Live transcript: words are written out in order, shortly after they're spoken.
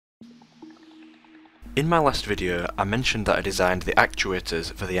In my last video, I mentioned that I designed the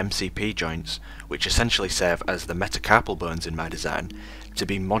actuators for the MCP joints, which essentially serve as the metacarpal bones in my design, to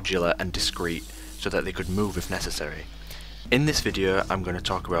be modular and discrete so that they could move if necessary. In this video, I'm going to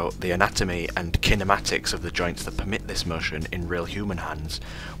talk about the anatomy and kinematics of the joints that permit this motion in real human hands,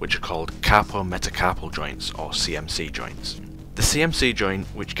 which are called carpometacarpal joints, or CMC joints. The CMC joint,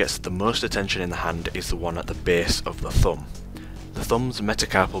 which gets the most attention in the hand, is the one at the base of the thumb. The thumb's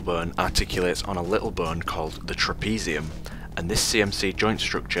metacarpal bone articulates on a little bone called the trapezium, and this CMC joint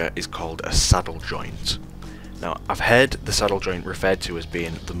structure is called a saddle joint. Now, I've heard the saddle joint referred to as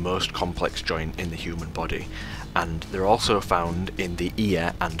being the most complex joint in the human body, and they're also found in the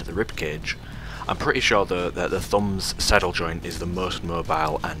ear and the ribcage. I'm pretty sure though that the thumb's saddle joint is the most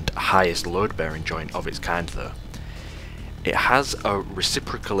mobile and highest load-bearing joint of its kind though. It has a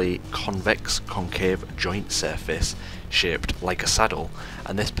reciprocally convex concave joint surface shaped like a saddle,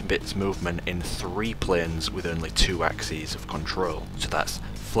 and this permits movement in 3 planes with only 2 axes of control. So that's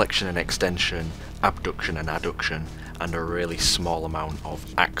flexion and extension, abduction and adduction, and a really small amount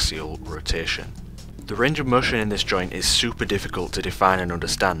of axial rotation. The range of motion in this joint is super difficult to define and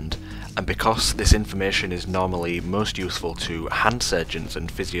understand, and because this information is normally most useful to hand surgeons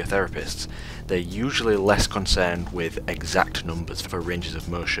and physiotherapists, they're usually less concerned with exact numbers for ranges of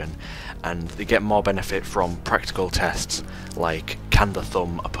motion, and they get more benefit from practical tests like can the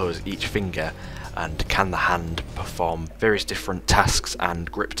thumb oppose each finger, and can the hand perform various different tasks and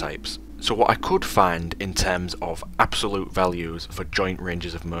grip types. So what I could find in terms of absolute values for joint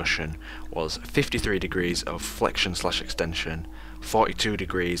ranges of motion was 53 degrees of flexion/extension, 42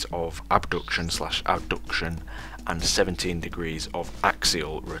 degrees of abduction/adduction, and 17 degrees of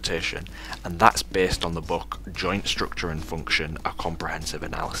axial rotation, and that's based on the book Joint Structure and Function, a Comprehensive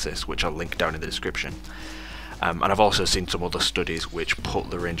Analysis, which I'll link down in the description. And I've also seen some other studies which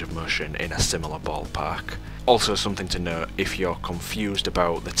put the range of motion in a similar ballpark. Also something to note, if you're confused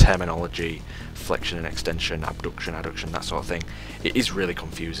about the terminology, flexion and extension, abduction, adduction, that sort of thing, it is really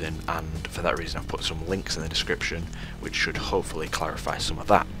confusing, and for that reason I've put some links in the description which should hopefully clarify some of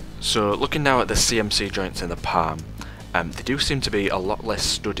that. So looking now at the CMC joints in the palm, they do seem to be a lot less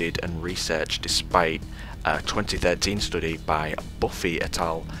studied and researched, despite a 2013 study by Buffy et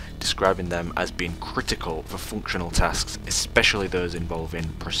al. Describing them as being critical for functional tasks, especially those involving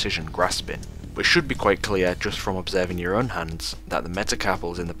precision grasping. But it should be quite clear just from observing your own hands that the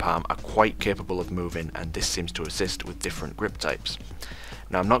metacarpals in the palm are quite capable of moving, and this seems to assist with different grip types.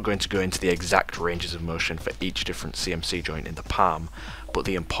 Now, I'm not going to go into the exact ranges of motion for each different CMC joint in the palm, but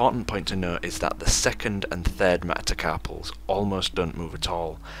the important point to note is that the second and third metacarpals almost don't move at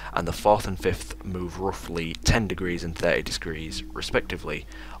all, and the fourth and fifth move roughly 10 degrees and 30 degrees respectively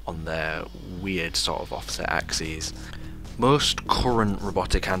on their weird sort of offset axes. Most current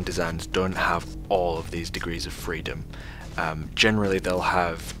robotic hand designs don't have all of these degrees of freedom. Generally they'll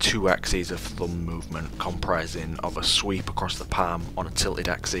have 2 axes of thumb movement comprising of a sweep across the palm on a tilted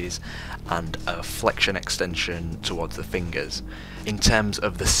axis and a flexion extension towards the fingers. In terms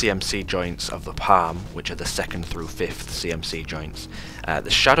of the CMC joints of the palm, which are the 2nd through 5th CMC joints,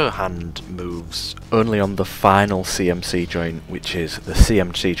 the shadow hand moves only on the final CMC joint, which is the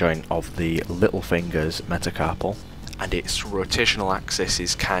CMC joint of the little fingers metacarpal, and its rotational axis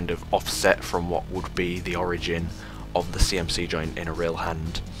is kind of offset from what would be the origin of the CMC joint in a real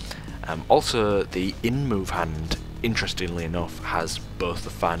hand. Also, the in-move hand, interestingly enough, has both the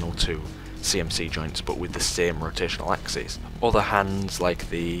final 2 CMC joints but with the same rotational axis. Other hands, like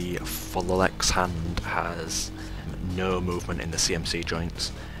the Fullex hand, has no movement in the CMC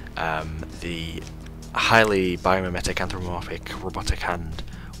joints. The highly biomimetic anthropomorphic robotic hand,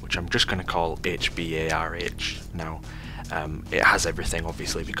 which I'm just going to call HBARH now, it has everything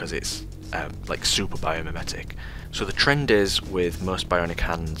obviously because it's like super biomimetic. So the trend is, with most bionic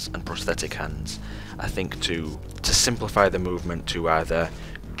hands and prosthetic hands, I think to simplify the movement to either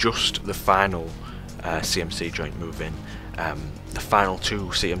just the final CMC joint moving, the final 2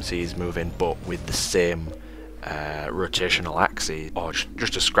 CMCs moving but with the same rotational axis, or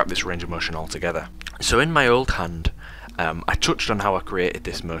just to scrap this range of motion altogether. So in my old hand, I touched on how I created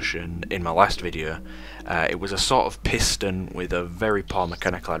this motion in my last video. It was a sort of piston with a very poor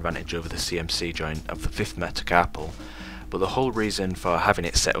mechanical advantage over the CMC joint of the 5th metacarpal, but the whole reason for having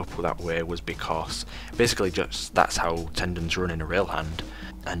it set up that way was because basically just that's how tendons run in a real hand,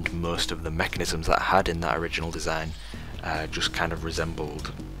 and most of the mechanisms that I had in that original design just kind of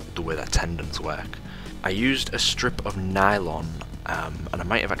resembled the way that tendons work. I used a strip of nylon, and I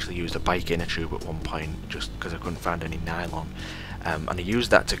might have actually used a bike inner tube at one point just because I couldn't find any nylon, and I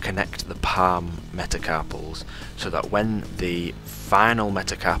used that to connect the palm metacarpals so that when the final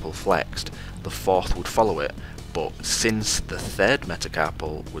metacarpal flexed, the fourth would follow it, but since the third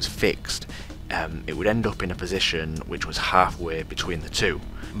metacarpal was fixed, it would end up in a position which was halfway between the two.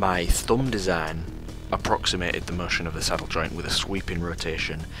 My thumb design approximated the motion of the saddle joint with a sweeping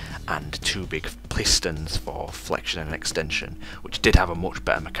rotation and two big pistons for flexion and extension, which did have a much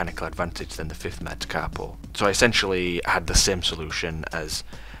better mechanical advantage than the fifth metacarpal. So I essentially had the same solution as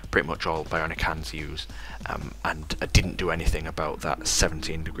pretty much all bionic hands use, and I didn't do anything about that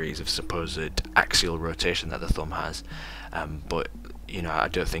 17 degrees of supposed axial rotation that the thumb has, but you know, I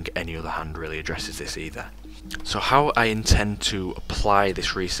don't think any other hand really addresses this either. So how I intend to apply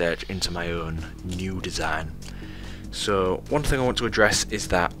this research into my own new design. So one thing I want to address is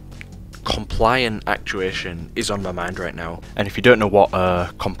that compliant actuation is on my mind right now, and if you don't know what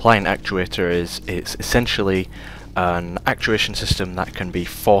a compliant actuator is, it's essentially an actuation system that can be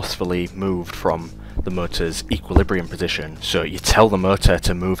forcefully moved from the motor's equilibrium position. So you tell the motor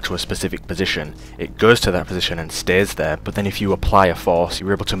to move to a specific position, it goes to that position and stays there, but then if you apply a force,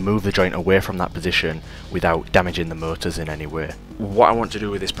 you're able to move the joint away from that position without damaging the motors in any way. What I want to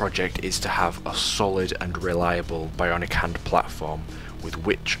do with this project is to have a solid and reliable bionic hand platform with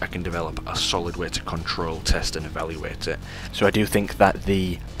which I can develop a solid way to control, test and evaluate it. So I do think that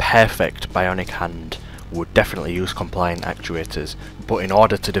the perfect bionic hand would definitely use compliant actuators, but in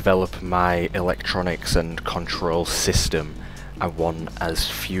order to develop my electronics and control system, I want as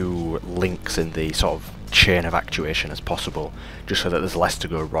few links in the sort of chain of actuation as possible, just so that there's less to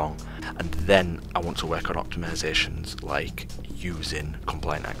go wrong. And then I want to work on optimizations like using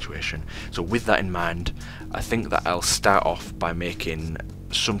compliant actuation. So with that in mind, I think that I'll start off by making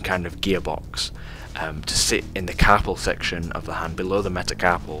some kind of gearbox to sit in the carpal section of the hand below the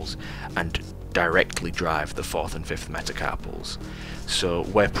metacarpals and directly drive the fourth and fifth metacarpals. So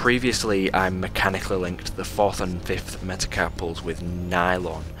where previously I mechanically linked the fourth and fifth metacarpals with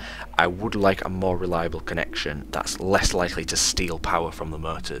nylon, I would like a more reliable connection that's less likely to steal power from the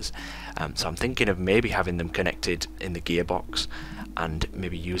motors. So I'm thinking of maybe having them connected in the gearbox and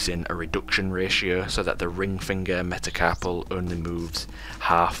maybe using a reduction ratio so that the ring finger metacarpal only moves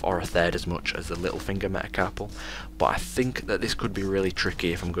half or a third as much as the little finger metacarpal. But I think that this could be really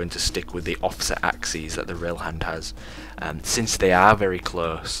tricky if I'm going to stick with the offset axes that the rail hand has. Since they are very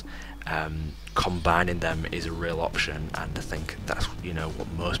close, combining them is a real option, and I think that's, you know, what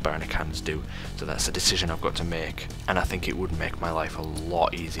most bionic hands do. So that's a decision I've got to make, and I think it would make my life a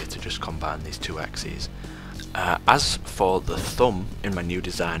lot easier to just combine these two axes. As for the thumb in my new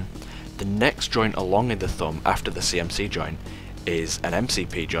design, the next joint along in the thumb after the CMC joint is an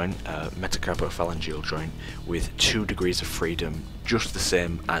MCP joint, metacarpophalangeal joint, with 2 degrees of freedom, just the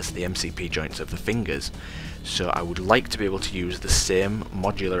same as the MCP joints of the fingers. So I would like to be able to use the same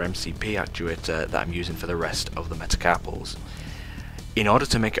modular MCP actuator that I'm using for the rest of the metacarpals. In order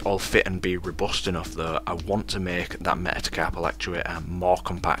to make it all fit and be robust enough though, I want to make that metacarpal actuator more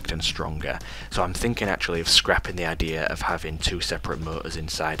compact and stronger. So I'm thinking actually of scrapping the idea of having 2 separate motors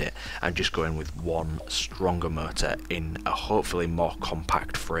inside it and just going with one stronger motor in a hopefully more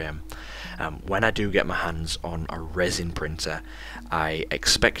compact frame. When I do get my hands on a resin printer, I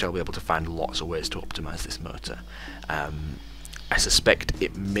expect I'll be able to find lots of ways to optimize this motor. I suspect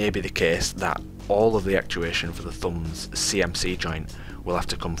it may be the case that all of the actuation for the thumb's CMC joint will have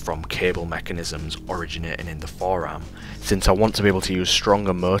to come from cable mechanisms originating in the forearm, since I want to be able to use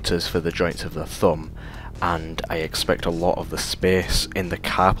stronger motors for the joints of the thumb, and I expect a lot of the space in the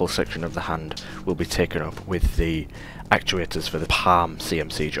carpal section of the hand will be taken up with the actuators for the palm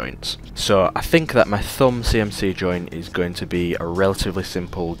CMC joints. So I think that my thumb CMC joint is going to be a relatively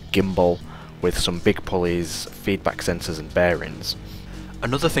simple gimbal with some big pulleys, feedback sensors and bearings.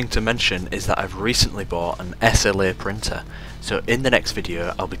 Another thing to mention is that I've recently bought an SLA printer, so in the next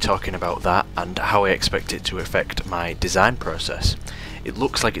video I'll be talking about that and how I expect it to affect my design process. It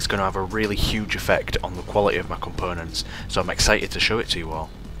looks like it's going to have a really huge effect on the quality of my components, so I'm excited to show it to you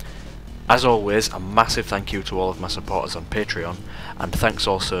all. As always, a massive thank you to all of my supporters on Patreon, and thanks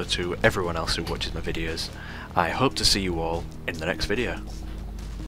also to everyone else who watches my videos. I hope to see you all in the next video.